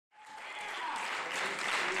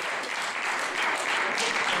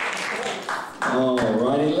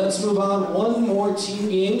Alrighty, let's move on. One more team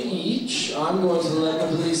game each. I'm going to let the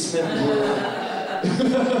policemen play. I'm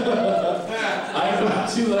going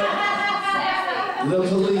to let the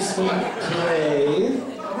policemen play.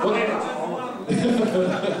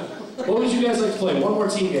 What would you guys like to play? One more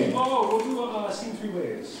team game. Oh, we'll do Scene 3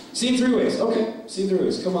 Ways. Scene 3 Ways. Okay, Scene 3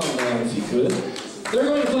 Ways. Come on, if you could. They're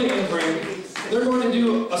going to play Improv. They're going to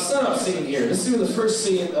do a setup scene here. This is going to be the first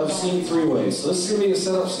scene of Scene 3 Ways. So this is going to be a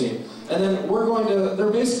setup scene. And then they're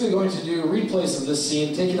basically going to do replays of this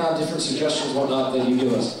scene, taking out different suggestions and whatnot that you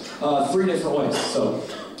give us. 3 different ways. So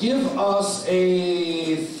give us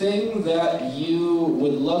a thing that you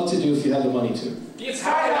would love to do if you had the money to. Be a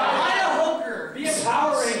hooker. Be a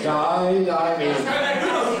Power Ranger. Skydiving.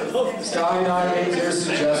 Skydiving is your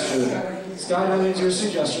suggestion. Skydiving is your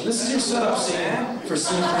suggestion. This is your setup scene for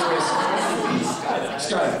Scene 3 Ways.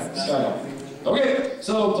 Skydiving. Okay,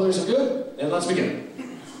 so players are good, and let's begin.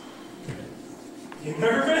 You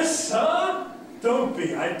nervous, huh? Don't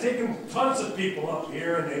be. I've taken tons of people up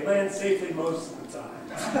here, and they land safely most of the time.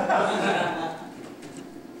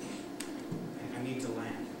 I need to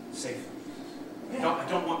land safely. I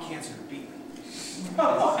don't want cancer to beat me. Is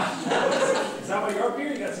that why you're up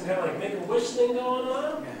here? You got some kind of like Make-A-Wish thing going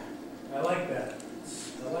on? Yeah. I like that.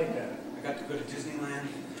 I like that. I got to go to Disneyland.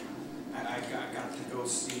 I got to go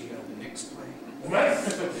see the Knicks play.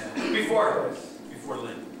 Nice. Yeah. Before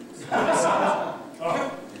Lynn.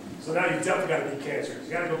 Oh, so now you definitely got to beat cancer.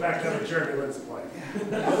 You got to go back down to Germany Lynn's play.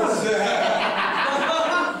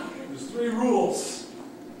 There's 3 rules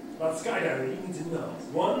about skydiving you need to know.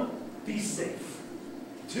 1, be safe.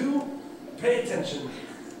 2, pay attention.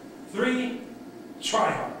 3,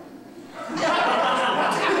 try hard.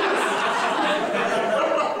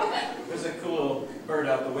 There's a cool bird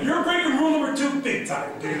out the window. You're breaking rule number 2 big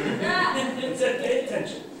time, dude. It said pay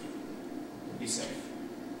attention. Be safe.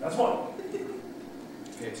 That's 1.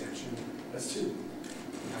 Pay attention. That's 2.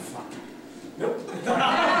 Have fun. Nope.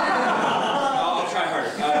 I'll try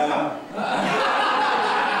harder.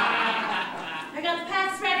 I got the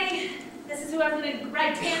packs ready. This is who I'm going to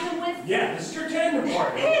ride tandem with. Yeah, this is your tandem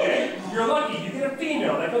partner, okay? You're lucky. You get a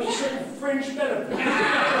female. That comes with certain fringe benefits.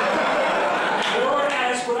 Or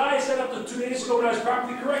as what I set up 2 days ago when I was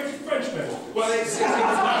properly corrected, French benefits. Well, it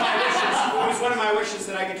was one of my wishes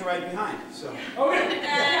that I get to ride behind. So. Okay.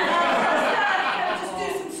 Just do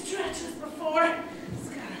some stretches before.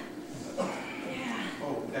 Just gotta. Yeah.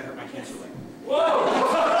 Oh, that hurt my cancer leg. Whoa!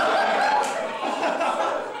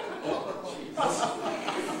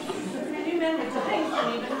 I knew men were dying for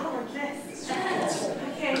me, but not like this.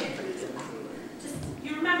 Okay. Just,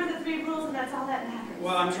 you remember the 3 rules and that's all that matters.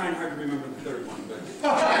 Well, I'm trying hard to remember the 3rd one, but...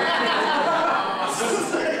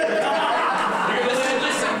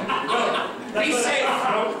 Listen. Be safe.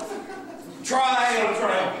 Try.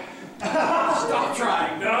 Stop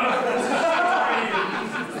trying. No.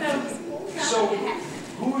 So,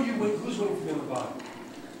 who's waiting for me on the bottom?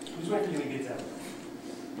 Who's waiting for you to get down?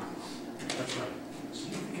 That's right. So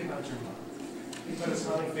you think about your mom. Think about a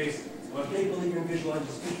smiling face. Well, if they believe in visualize,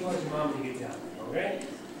 just visualize your mom when you get down. Okay?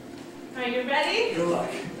 Are you ready? Good luck.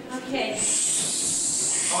 Okay.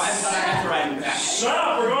 Oh, I thought I had to ride him back. Shut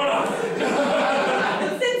up, we're going on.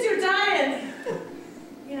 Since you're dying,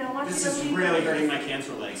 you know, once This you is leave. really hurting my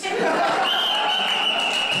cancer legs.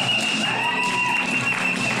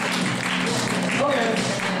 Okay.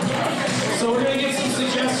 So we're going to get some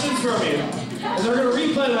suggestions from you. And they're going to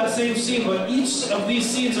replay that same scene, but each of these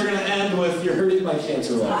scenes are going to end with "You're hurting my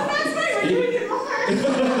cancer leg." Oh, that's right. We're doing it more.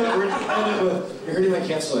 We're going to end it with "You're hurting my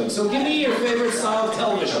cancer leg." So give me your favorite style of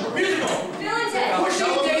television. Musical.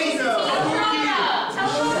 Telemundo.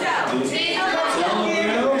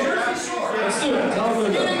 Let's do it.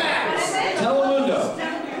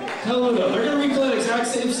 Telemundo. They're going to replay the exact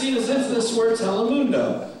same scene as if this were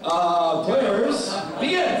Telemundo. Players,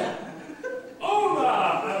 begin.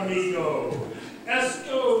 Hola, amigo.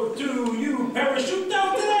 Esco, do you parachute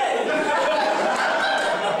down today?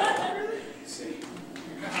 See,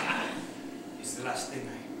 it's the last thing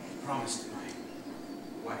I promised my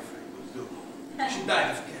wife I would do. She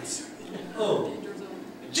died of cancer. Oh,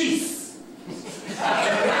 jeez.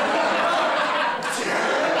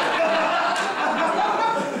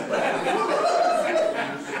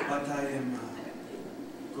 But I am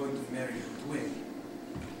going to marry your twin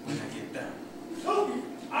when I get down. Oh,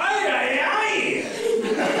 aye.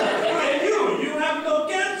 And you have no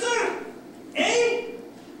cancer? Eh?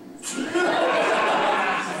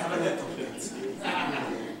 A little bit.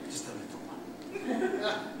 Just a little one.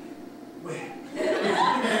 Wait.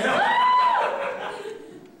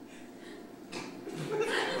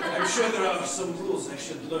 I'm sure there are some rules I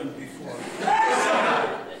should learn before.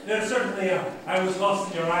 There's certainly I was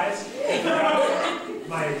lost in your eyes.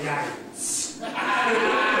 My guidance.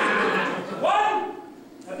 One,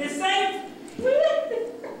 be safe.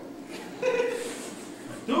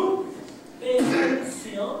 Two,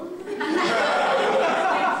 atención.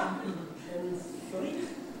 And three,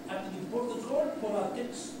 after you board the door, pull out 2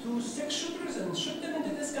 6-shooters and shoot them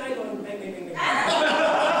into the sky going bang, bang, bang, bang.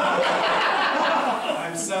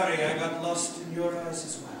 I'm sorry, I got lost in your eyes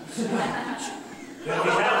as well. Then we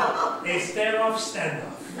have a stare-off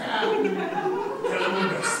standoff.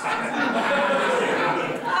 Telemundo style.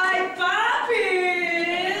 Hi,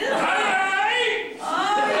 Puppies! Hi!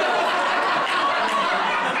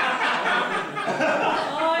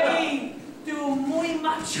 Ay, tú muy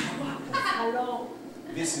macho guapo. Hello.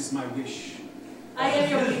 This is my wish. I am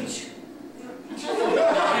your bitch.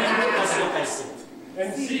 That's what I said.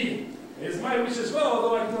 And C is my wish as well,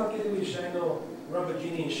 although I do not get a wish. I know rub a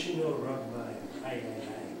genie and she know rub mine. Aye.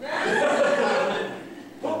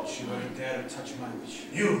 Don't you dare touch my wish.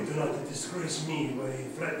 You do not disgrace me by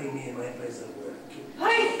threatening me in my place of work.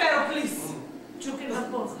 Ay, pero please. Chucky la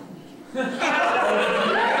esposa.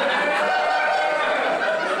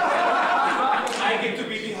 I get to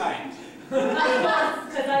be behind.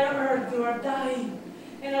 Because I heard you are dying.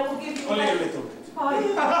 And I will give you Only a my... little bit. Ay,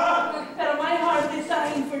 pero my heart is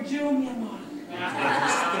dying for you, mi amor.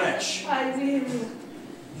 Stretch. I will.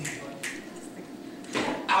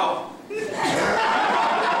 Ow!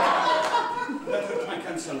 That hurt my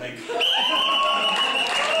cancer leg.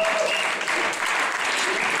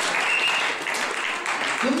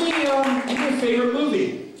 Give me your favorite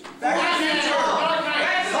movie. Batman.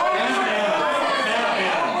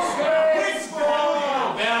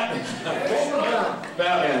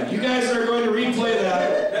 You guys are going to replay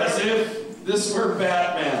that as if this were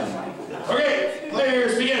Batman. Okay,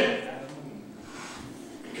 players, begin.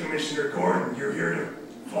 Commissioner Gordon, you're here to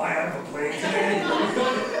fly out of a plane today?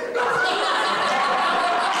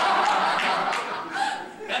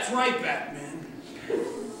 That's right, Batman.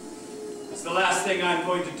 It's the last thing I'm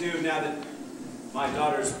going to do now that my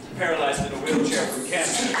daughter's paralyzed in a wheelchair from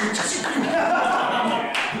cancer.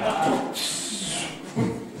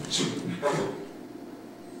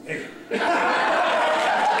 Hey.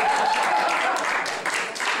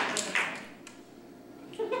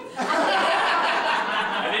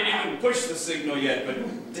 I didn't even push the signal yet, but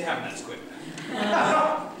damn, that's quick.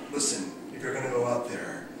 Listen, if you're going to go out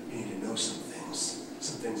there, you need to know some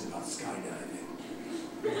things about skydiving.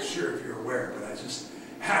 I'm not sure if you're aware, but I just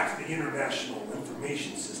hacked the international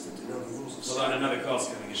information system to know the rules of Hold on, another call's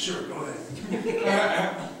coming in. Sure, go ahead.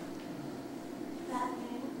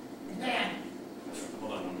 Batman.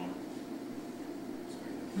 Hold on one moment.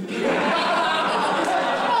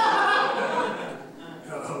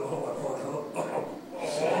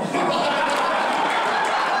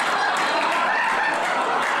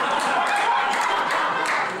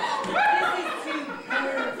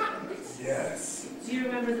 Yes. Do you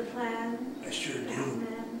remember the plan? I sure do.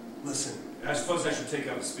 Batman? Listen. I suppose I should take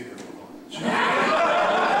out the speaker for a moment.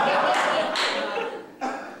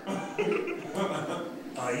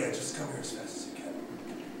 Yeah, just come here as fast as you can.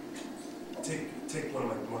 Take one of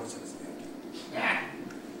my motorcycles again.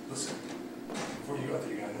 Listen, before you go out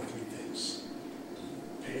there, you gotta know 3 things.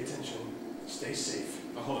 Pay attention, stay safe.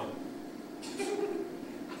 Oh, hold on.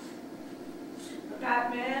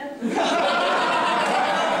 Batman?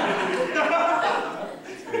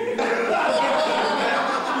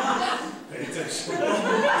 Pay attention.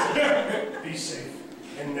 Be safe,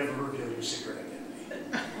 and never reveal your secret identity.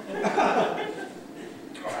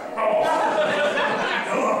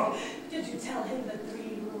 Hello? Did you tell him the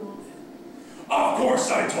 3 rules? Of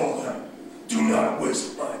course I told him. Do not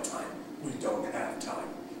waste my time. We don't have time.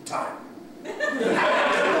 Time. All right,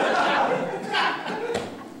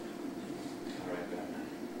 Batman.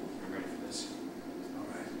 I'm ready for this. All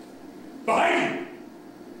right. Behind you!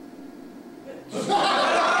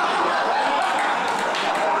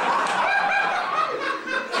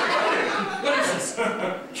 What is this?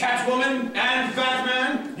 Catwoman and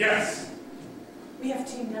Batman? Yes. We have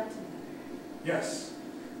teamed up together. Yes.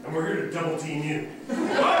 And we're here to double team you.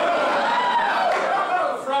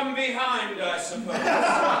 From behind, I suppose. Do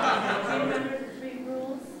you remember the 3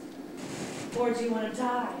 rules? Or do you want to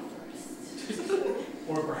die first?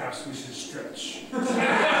 Or perhaps we should stretch. Do my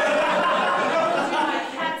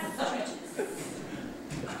cat stretches.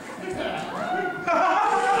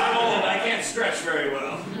 I'm old. I can't stretch very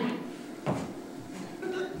well.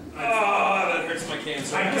 Oh, that hurts my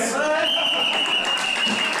cancer.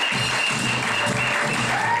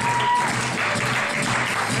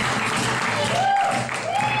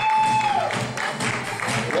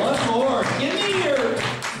 One more. Give me your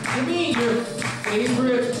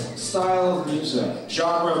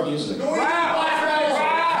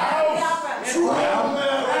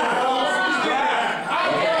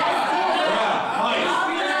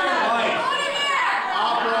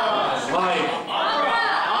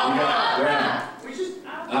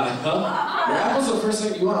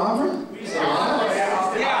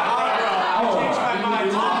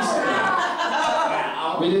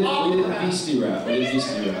We did Beastie Rap. We did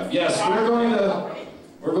Beastie Rap. Yes,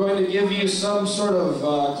 we're going to give you some sort of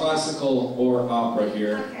classical or opera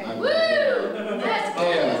here. Okay. Woo!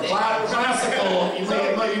 Yeah, classical.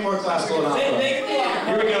 It might be more classical than opera.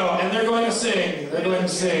 Here we go, and they're going to sing. They're going to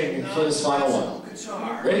sing for this final one.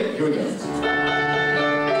 Ready? Here we go.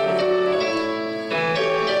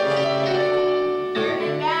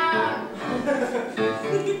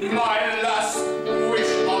 My last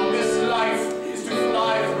wish on this life is to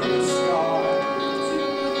fly through the sky.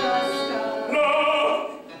 No,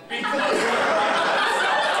 because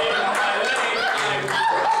in my late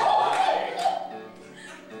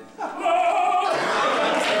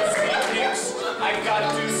I got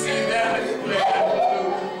to see them play the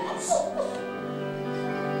blues.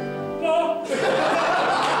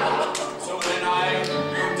 So when I go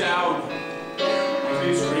down,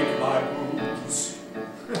 please drink my boots.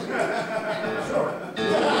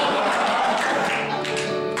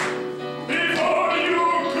 Before you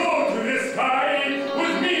go to the sky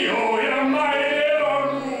with me, oh yeah, my little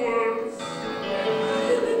rules.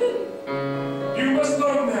 You must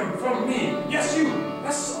learn them from me. Yes, you.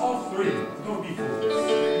 That's all three. Don't be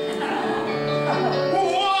fools.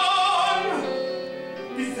 One,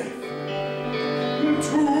 be safe.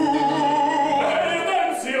 Two, pay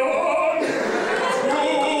attention.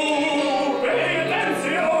 Pay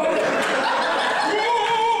attention.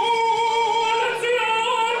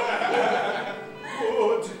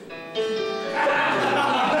 Good.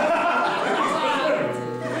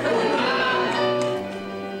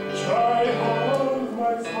 Try hard,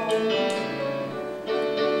 my son.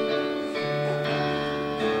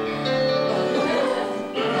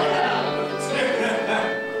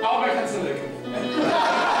 I'll make it silly.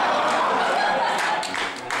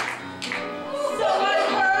 So much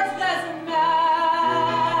hurts as a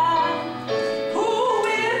man who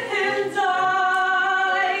with him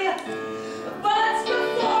die. But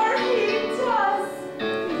before he does,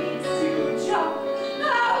 he needs to jump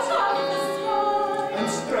out of the sky And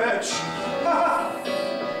stretch.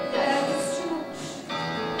 and stretch.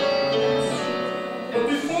 But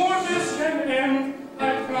before this can end, I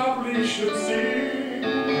probably should see